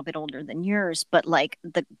are a little bit older than yours, but like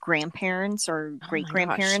the grandparents or Oh great my gosh.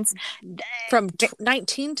 grandparents, From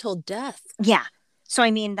 19 till death. yeah. So, I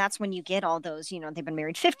mean, that's when you get all those, they've been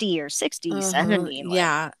married 50 years, 60, Uh-huh. 70, like,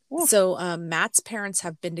 Yeah. oof. So Matt's parents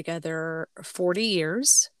have been together 40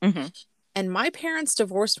 years, Mm-hmm. and my parents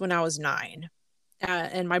divorced when I was 9.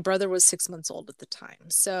 And my brother was 6 months old at the time.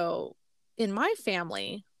 So in my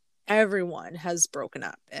family, everyone has broken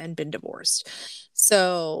up and been divorced.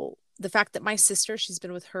 So the fact that my sister, she's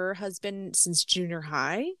been with her husband since junior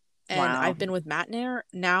high, and Wow. I've been with Matt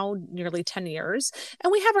now nearly 10 years, and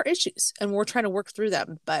we have our issues and we're trying to work through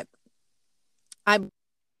them. But I'm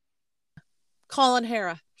calling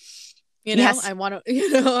Hera. Yes. I want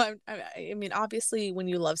to, I mean, obviously, when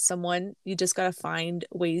you love someone, you just got to find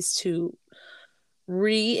ways to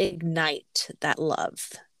reignite that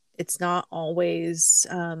love. It's not always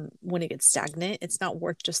when it gets stagnant, it's not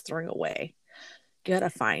worth just throwing away. You gotta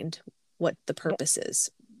find what the purpose is.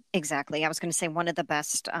 Exactly. I was going to say one of the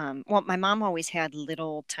best. Well, my mom always had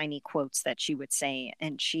little tiny quotes that she would say,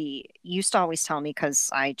 and she used to always tell me because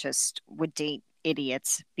I just would date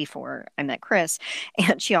idiots before I met Chris.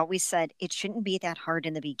 And she always said, it shouldn't be that hard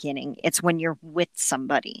in the beginning. It's when you're with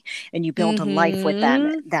somebody and you build a life with them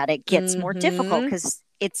Mm-hmm. that it gets more difficult Mm-hmm. because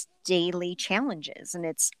it's daily challenges and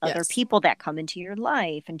it's other Yes. people that come into your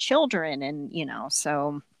life and children and,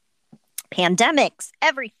 so pandemics,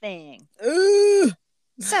 everything. Ooh.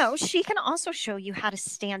 So she can also show you how to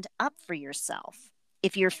stand up for yourself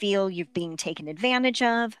if you feel you're being taken advantage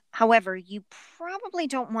of. However, you probably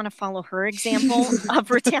don't want to follow her example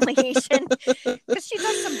of retaliation because she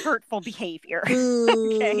does some hurtful behavior.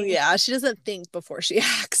 Ooh, Okay. yeah, she doesn't think before she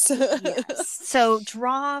acts. Yes. So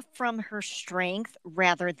draw from her strength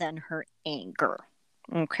rather than her anger.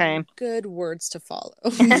 Okay. Good words to follow.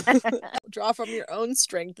 Draw from your own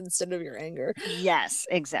strength instead of your anger. Yes,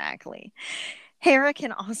 exactly. Hera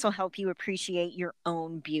can also help you appreciate your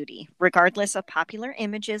own beauty. Regardless of popular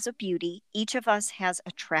images of beauty, each of us has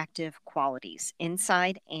attractive qualities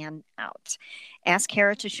inside and out. Ask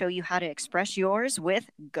Hera to show you how to express yours with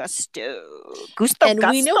gusto. Gusto, And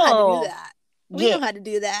we know how to do gusto. that. We Yeah, know how to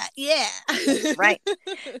do that. Yeah. that's right.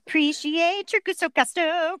 Appreciate your gusto,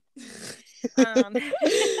 gusto. Um,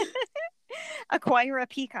 acquire a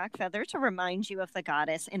peacock feather to remind you of the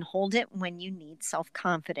goddess and hold it when you need self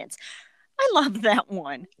confidence. I love that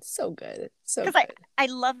one. So good. So Because good.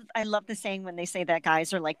 I love the saying when they say that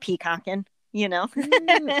guys are like peacocking, you know.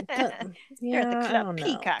 They're at the Yeah, I club don't know.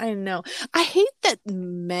 peacock. I know. I hate that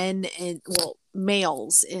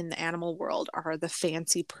males in the animal world are the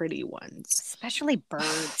fancy, pretty ones. Especially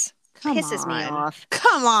birds. Come Pisses me on. off.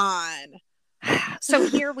 Come on. So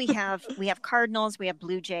here we have cardinals, we have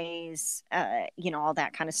blue jays, all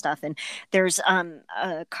that kind of stuff. And there's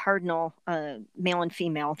a cardinal, male and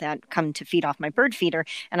female that come to feed off my bird feeder,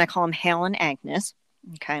 and I call them Hal and Agnes.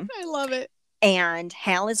 Okay. I love it. And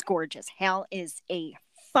Hal is gorgeous. Hal is a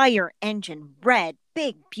fire engine, red,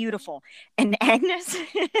 big, beautiful. And Agnes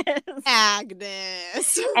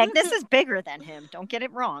Agnes. Agnes is bigger than him. Don't get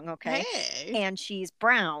it wrong, okay? Hey. And she's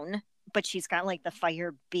brown, but she's got like the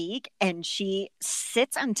fire beak, and she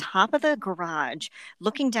sits on top of the garage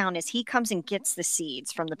looking down as he comes and gets the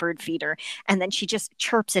seeds from the bird feeder, and then she just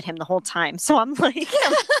chirps at him the whole time. So I'm like,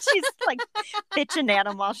 she's like bitching at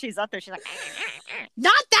him while she's up there. She's like,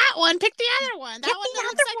 Not that one. Pick the other one. That Get one the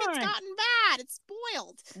looks like other it's one. gotten bad. It's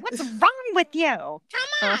spoiled. What's wrong with you?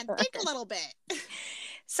 Come on, think a little bit.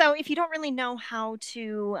 So, if you don't really know how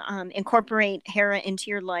to incorporate Hera into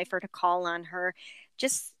your life or to call on her,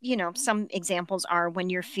 just, some examples are when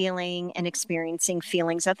you're feeling and experiencing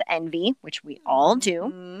feelings of envy, which we all do.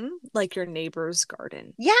 Mm-hmm. Like your neighbor's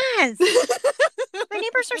garden. Yes. My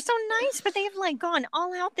neighbors are so nice, but they've like gone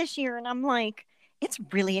all out this year. And I'm like, it's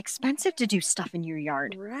really expensive to do stuff in your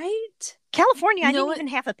yard. Right? California, I didn't even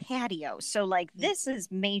have a patio. So, like, this is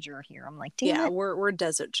major here. I'm like, damn it. We're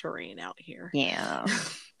desert terrain out here. Yeah.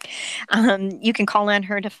 You can call on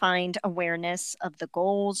her to find awareness of the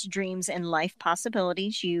goals, dreams, and life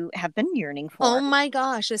possibilities you have been yearning for. Oh my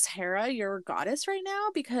gosh, is Hera your goddess right now?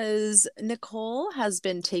 Because Nicole has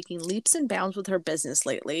been taking leaps and bounds with her business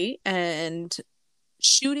lately, and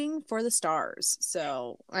shooting for the stars.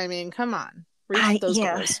 So, I mean, come on. Reach those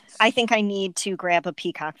goals. I think I need to grab a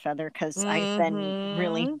peacock feather because I've been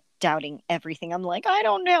really doubting everything. I'm like, I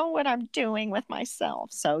don't know what I'm doing with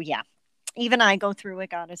myself. So, yeah, even I go through it,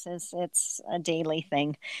 goddesses. It's a daily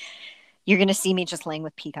thing. You're going to see me just laying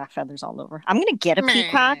with peacock feathers all over. I'm going to get a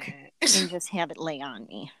peacock and just have it lay on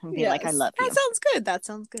me and be like, I love you. That sounds good. That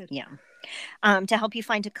sounds good. Yeah. To help you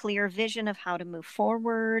find a clear vision of how to move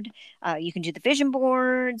forward, you can do the vision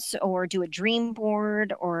boards or do a dream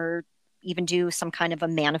board or even do some kind of a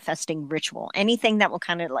manifesting ritual. Anything that will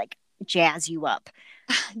kind of like jazz you up.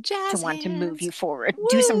 Jazz to want hands. To move you forward. Woo!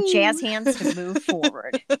 Do some jazz hands to move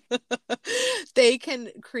forward. They can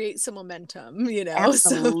create some momentum, you know.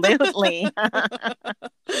 Absolutely.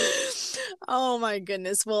 Oh my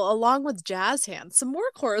goodness. Well, along with jazz hands, some more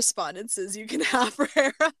correspondences you can have for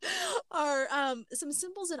Hera are some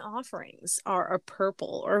symbols and offerings are a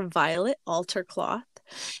purple or violet altar cloth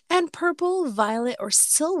and purple, violet, or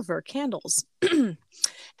silver candles.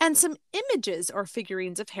 And some images or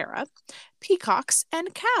figurines of Hera, peacocks,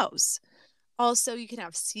 and cows. Also, you can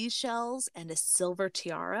have seashells and a silver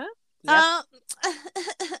tiara. Yep.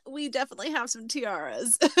 We definitely have some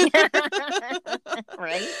tiaras.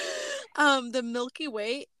 Right? The Milky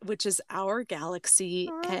Way, which is our galaxy,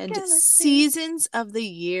 seasons of the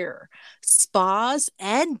year, spas,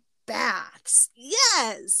 and baths.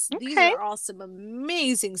 Yes. Okay. These are all some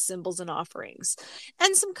amazing symbols and offerings.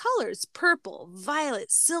 And some colors: purple, violet,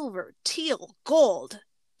 silver, teal, gold.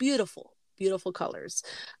 Beautiful, beautiful colors.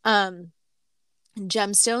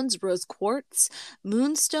 Gemstones: rose quartz,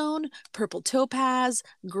 moonstone, purple topaz,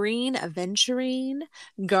 green aventurine,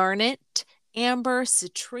 garnet, amber,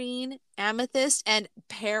 citrine, amethyst, and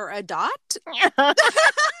peridot.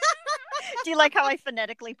 Do you like how I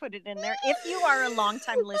phonetically put it in there? If you are a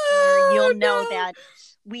longtime listener, you'll know that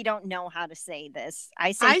we don't know how to say this.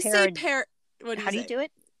 How do you do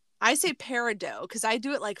it? I say peridot because I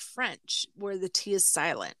do it like French, where the T is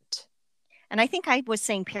silent. And I think I was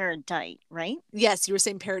saying peridot, right? Yes, you were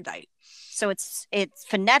saying peridot. So it's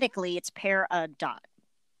phonetically, it's peridot.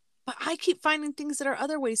 But I keep finding things that are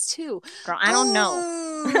other ways too. Girl, I don't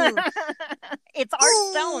know. It's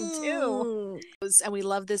our stone too. And we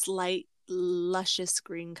love this light, luscious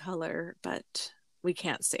green color, but we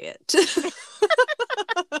can't say it.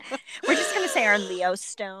 We're just going to say our Leo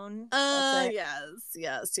stone. Yes.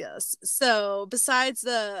 So besides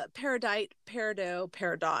the peridot,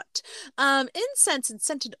 peridot, incense and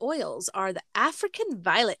scented oils are the African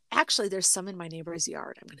violet. Actually, there's some in my neighbor's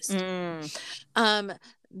yard. I'm going to say.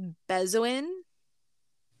 Benzoin,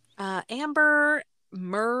 amber,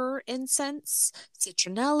 myrrh incense,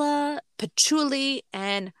 citronella, patchouli,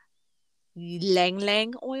 and ylang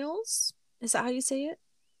ylang oils. Is that how you say it?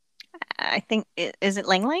 I think, is it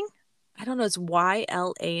Lang Lang? I don't know. It's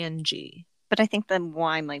YLANG. But I think the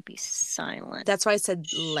Y might be silent. That's why I said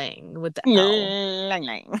lang with the L. Lang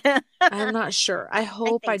Lang. I'm not sure. I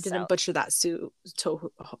hope I didn't butcher that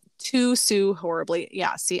too horribly.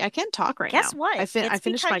 Yeah, see, I can't talk right now. Guess what? I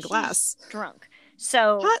finished my glass. Drunk.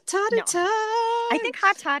 So hot toddy time. I think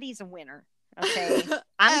hot toddy's a winner. Okay.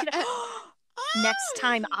 I'm gonna next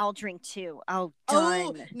time I'll drink too. Oh,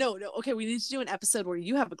 done. No. Okay, we need to do an episode where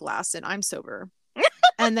you have a glass and I'm sober.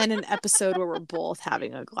 And then an episode where we're both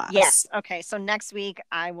having a glass. Yes. Okay. So next week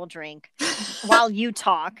I will drink while you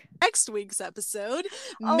talk. Next week's episode,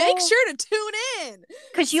 make sure to tune in.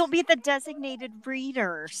 Because you'll be the designated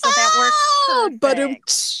reader. So that works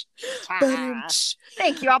perfect.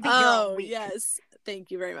 Thank you. I'll be here all week. Yes.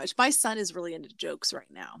 Thank you very much. My son is really into jokes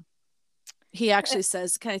right now. He actually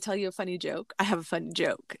says, "Can I tell you a funny joke?" I have a funny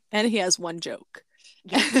joke. And he has one joke.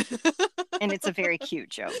 Yeah. And it's a very cute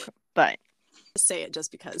joke. But say it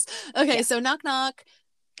just because. Okay, so knock knock.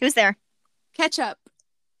 Who's there? Ketchup.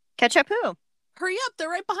 Ketchup who? Hurry up, they're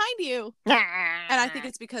right behind you. And I think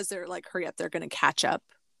it's because they're like, hurry up, they're gonna catch up.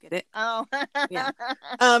 Get it? Oh. Yeah.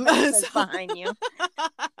 Behind you.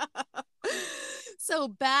 So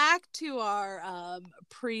back to our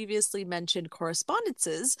previously mentioned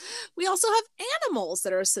correspondences, we also have animals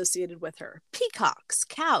that are associated with her. Peacocks,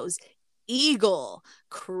 cows, eagle,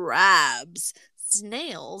 crabs,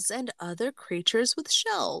 snails, and other creatures with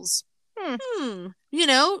shells. You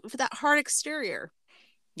know, for that hard exterior.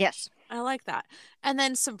 Yes. I like that. And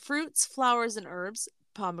then some fruits, flowers, and herbs: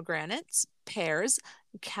 pomegranates, pears,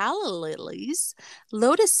 calla lilies,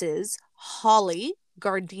 lotuses, holly,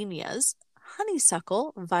 gardenias,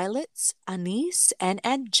 honeysuckle, violets, anise, and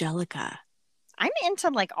angelica. I'm into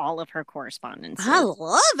like all of her correspondence. I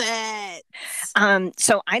love it.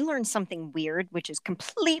 So I learned something weird, which is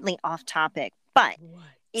completely off topic. But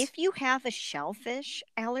if you have a shellfish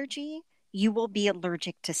allergy, you will be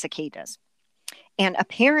allergic to cicadas. And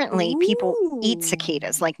apparently people eat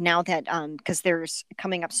cicadas, Ooh. like now that because there's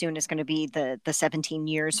coming up soon is going to be the 17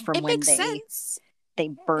 years from It when makes sense. they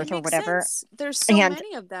It birth or makes whatever. sense. There's so And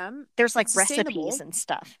many of them. there's like It's recipes sustainable. and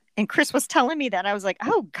stuff. And Chris was telling me that. I was like,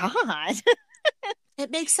 oh God. It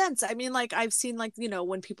makes sense. I mean, like I've seen like,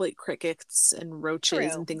 when people eat crickets and roaches True.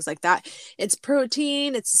 and things like that, it's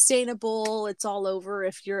protein, it's sustainable, it's all over.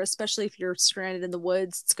 Especially if you're stranded in the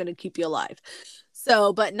woods, it's going to keep you alive.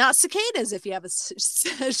 So, but not cicadas if you have a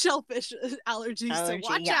shellfish allergy. So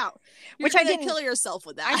watch Yeah. out. You're Which I going to didn't kill yourself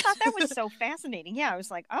with that. I thought that was so fascinating. Yeah, I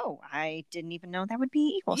was like, oh, I didn't even know that would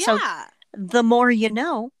be equal. So Yeah. the more you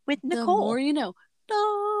know with The Nicole. more you know.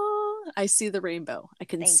 No, I see the rainbow. I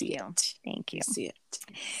can Thank see you. it. Thank you. I see it.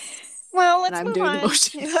 Well, let's And I'm move doing on. the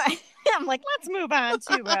motion. I'm like, let's move on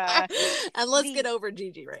to and let's get over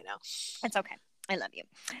Gigi right now. It's okay. I love you.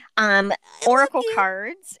 I Oracle love you.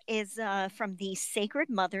 cards is from the Sacred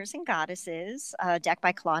Mothers and Goddesses, deck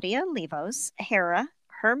by Claudia Levos. Hera,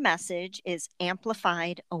 her message is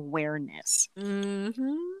amplified awareness.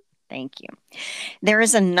 Mm-hmm. Thank you. There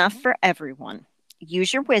is enough for everyone.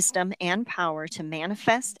 Use your wisdom and power to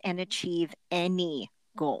manifest and achieve any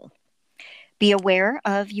goal. Be aware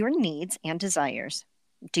of your needs and desires.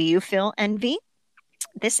 Do you feel envy?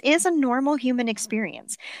 This is a normal human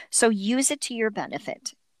experience, so use it to your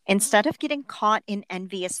benefit. Instead of getting caught in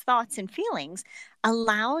envious thoughts and feelings,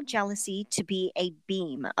 allow jealousy to be a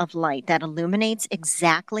beam of light that illuminates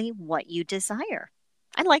exactly what you desire.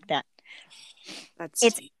 I like that. That's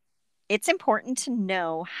deep. It's important to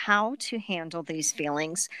know how to handle these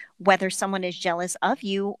feelings, whether someone is jealous of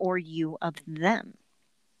you or you of them.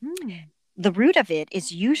 The root of it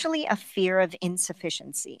is usually a fear of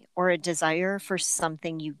insufficiency or a desire for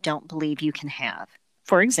something you don't believe you can have.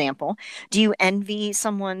 For example, do you envy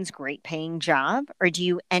someone's great paying job or do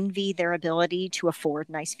you envy their ability to afford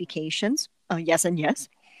nice vacations? Yes, and yes.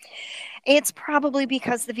 It's probably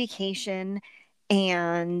because the vacation,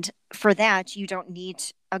 and for that, you don't need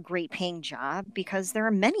a great paying job because there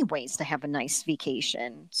are many ways to have a nice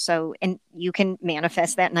vacation. So, and you can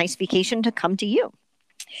manifest that nice vacation to come to you.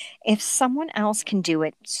 If someone else can do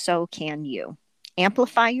it, so can you.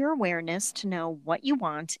 Amplify your awareness to know what you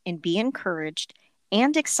want and be encouraged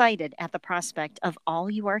and excited at the prospect of all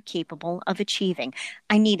you are capable of achieving.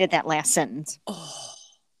 I needed that last sentence. Oh,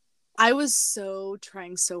 I was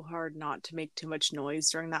trying so hard not to make too much noise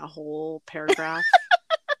during that whole paragraph.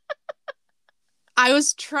 I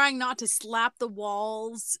was trying not to slap the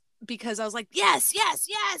walls because I was like, yes, yes,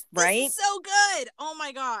 yes. This is so good. Oh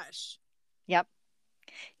my gosh. Yep.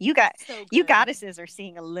 You goddesses are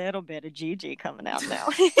seeing a little bit of Gigi coming out now.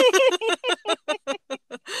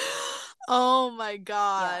 Oh my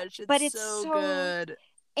gosh. Yeah. But it's so good.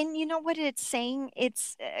 And you know what it's saying?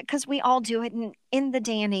 It's because we all do it in the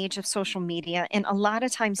day and age of social media. And a lot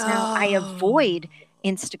of times now I avoid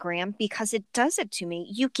Instagram because it does it to me.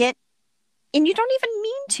 You get, and you don't even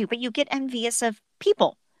mean to, but you get envious of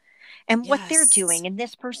people and what they're doing. And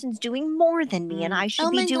this person's doing more than me. And I should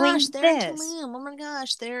be doing this. They're in Tulum. Oh my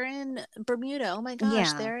gosh, they're in Bermuda. Oh my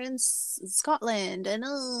gosh, they're in Scotland. And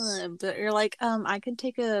but you're like, I could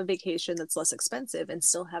take a vacation that's less expensive and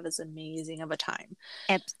still have as amazing of a time.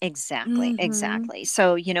 Exactly. Exactly.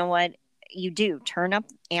 So you know what? You do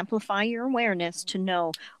amplify your awareness to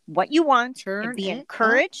know what you want and be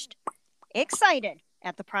encouraged, excited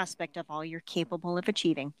at the prospect of all you're capable of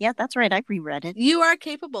achieving. Yeah, that's right. I reread it. You are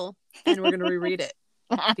capable, and we're going to reread it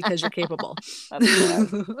because you're capable.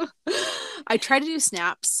 I tried to do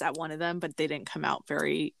snaps at one of them, but they didn't come out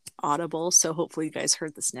very audible. So hopefully you guys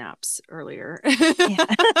heard the snaps earlier.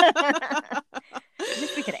 I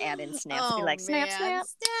wish we could add in snaps. Be like, snap, snap.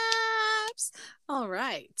 Snaps. All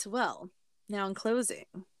right. Well, now in closing,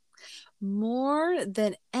 more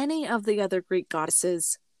than any of the other Greek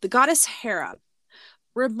goddesses, the goddess Hera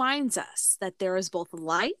reminds us that there is both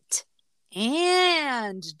light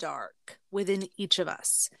and dark within each of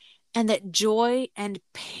us, and that joy and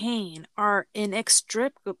pain are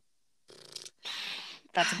inextricably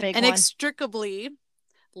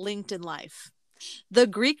linked in life. The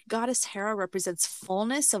Greek goddess Hera represents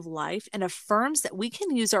fullness of life and affirms that we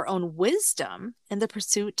can use our own wisdom in the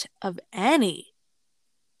pursuit of any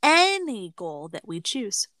goal that we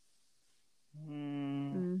choose.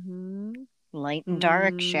 Light and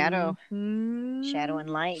dark, shadow and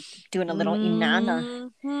light, doing a little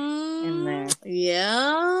Inanna in there.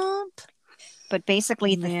 Yep. But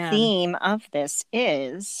basically the theme of this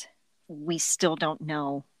is we still don't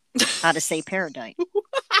know how to say paradise.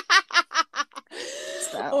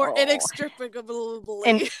 Or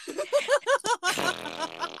inextricably.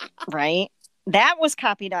 Right? That was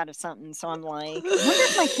copied out of something, so I'm like, I wonder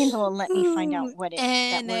if my Kindle will let me find out what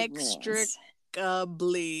that word means.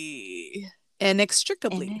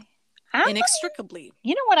 Inextricably. Inextricably.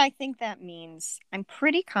 You know what I think that means? I'm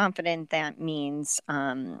pretty confident that means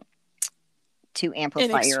to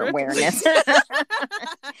amplify your awareness.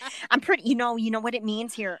 I'm pretty, you know what it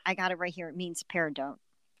means here? I got it right here. It means peridot.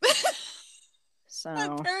 So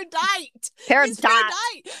Peridot.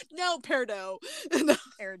 No, peridot. No.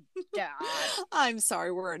 Peridot. I'm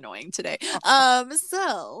sorry, we're annoying today.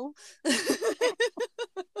 So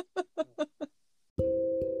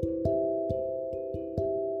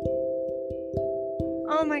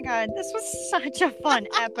oh my god, this was such a fun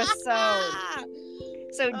episode.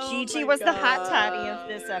 So Gigi was the hot toddy of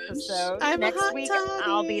this episode. Next week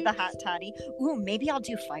I'll be the hot toddy. Ooh, maybe I'll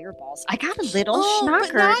do fireballs. I got a little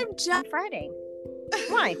schnocker on Friday.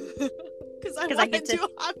 Why? Because I want to do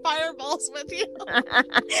hot fireballs with you.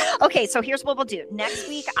 Okay, so here's what we'll do. Next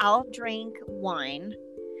week I'll drink wine.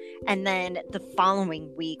 And then the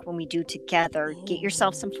following week when we do together, get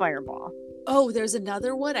yourself some Fireball. Oh, there's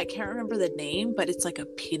another one. I can't remember the name, but it's like a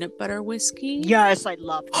peanut butter whiskey. Yes, I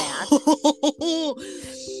love that.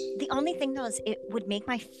 The only thing though is it would make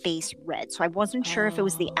my face red. So I wasn't sure if it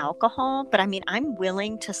was the alcohol, but I mean, I'm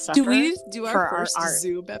willing to suffer. Do we do our first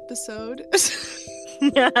Zoom episode?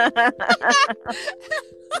 Be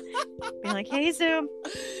like, hey, Zoom.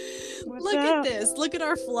 Look at this. Look at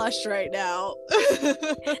our flush right now.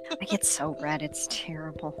 I get so red. It's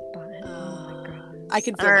terrible. But, oh my God. I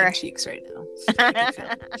can feel my cheeks right now.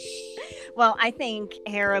 Well, I think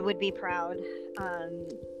Hera would be proud.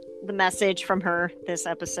 The message from her this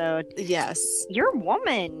episode. Yes. You're a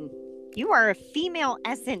woman. You are a female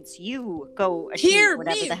essence. You go achieve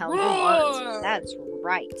whatever the hell you want. That's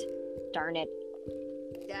right. Darn it.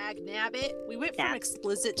 Dag nabbit. We went from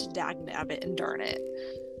explicit to dag nabbit and darn it.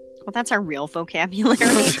 Well, that's our real vocabulary.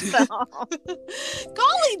 So.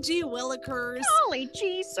 Golly gee willikers. Golly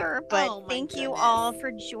gee, sir. But thank you all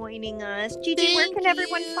for joining us. Gigi, where can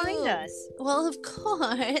everyone find us? Well, of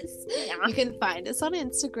course. Yeah. You can find us on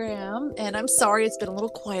Instagram. And I'm sorry it's been a little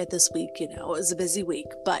quiet this week. You know, it was a busy week.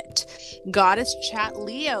 But Goddess Chat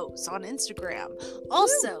Leos on Instagram.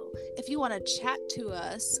 Also, if you want to chat to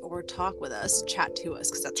us or talk with us, chat to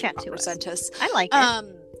us because that's what Papa sent us. I like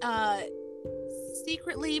it.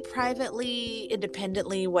 Secretly, privately,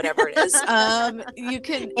 independently, whatever it is. You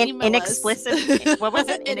can email inexplicit. What was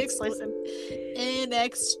it?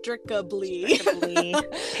 Inextricably.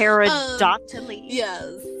 Paradoxically.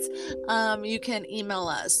 Yes. You can email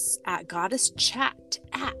us at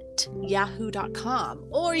goddesschat@yahoo.com,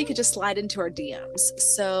 or you could just slide into our DMs.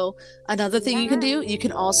 So another thing you can do, you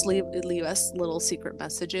can also leave us little secret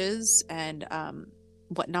messages and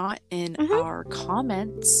whatnot in our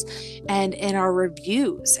comments and in our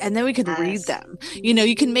reviews, and then we could read them. You know,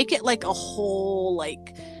 you can make it like a whole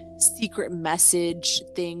like secret message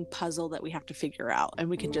thing puzzle that we have to figure out, and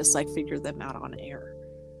we can just like figure them out on air.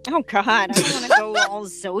 Oh God, I don't want to go all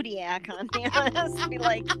Zodiac on this. Be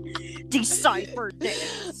like, decipher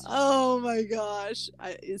this. Oh my gosh!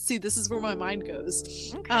 See, this is where my mind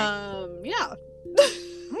goes. Okay. Yeah.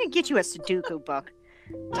 I'm gonna get you a Sudoku book.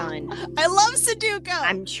 Done. I love Sudoku.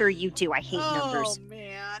 I'm sure you do. I hate numbers. Oh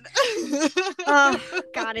man.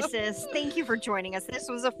 Goddesses, thank you for joining us. This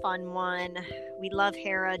was a fun one. We love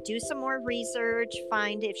Hera. Do some more research.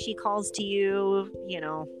 Find if she calls to you,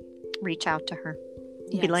 reach out to her.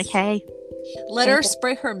 Yes. Be like, hey. Let her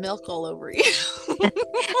spray her milk all over you. But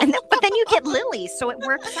then you get lilies, so it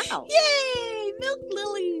works out. Yay! Milk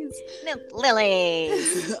lilies. Milk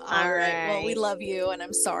lilies. All right. Well, we love you, and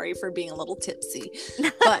I'm sorry for being a little tipsy.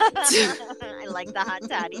 But I like the hot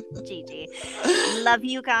toddy, Gigi. Love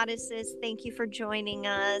you, goddesses. Thank you for joining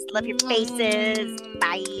us. Love your faces.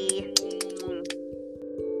 Bye.